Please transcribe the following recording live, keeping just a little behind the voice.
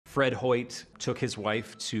Fred Hoyt took his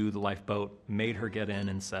wife to the lifeboat, made her get in,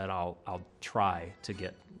 and said, I'll try to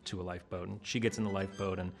get to a lifeboat. And she gets in the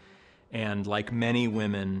lifeboat, and like many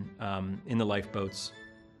women in the lifeboats,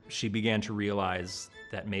 she began to realize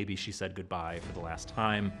that maybe she said goodbye for the last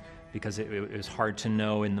time, because it was hard to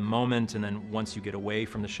know in the moment, and then once you get away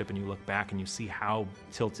from the ship and you look back and you see how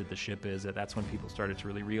tilted the ship is, that's when people started to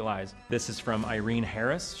really realize. This is from Irene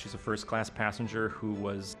Harris. She's a first-class passenger who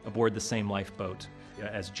was aboard the same lifeboat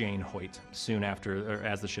as Jane Hoyt soon after, or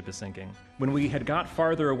as the ship is sinking. When we had got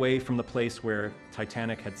farther away from the place where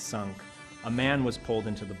Titanic had sunk, a man was pulled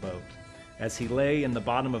into the boat. As he lay in the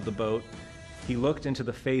bottom of the boat, he looked into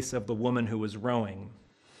the face of the woman who was rowing.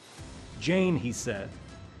 "Jane," he said.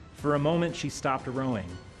 For a moment she stopped rowing.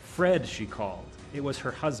 "Fred," she called. It was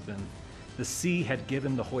her husband. The sea had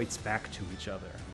given the Hoyts back to each other.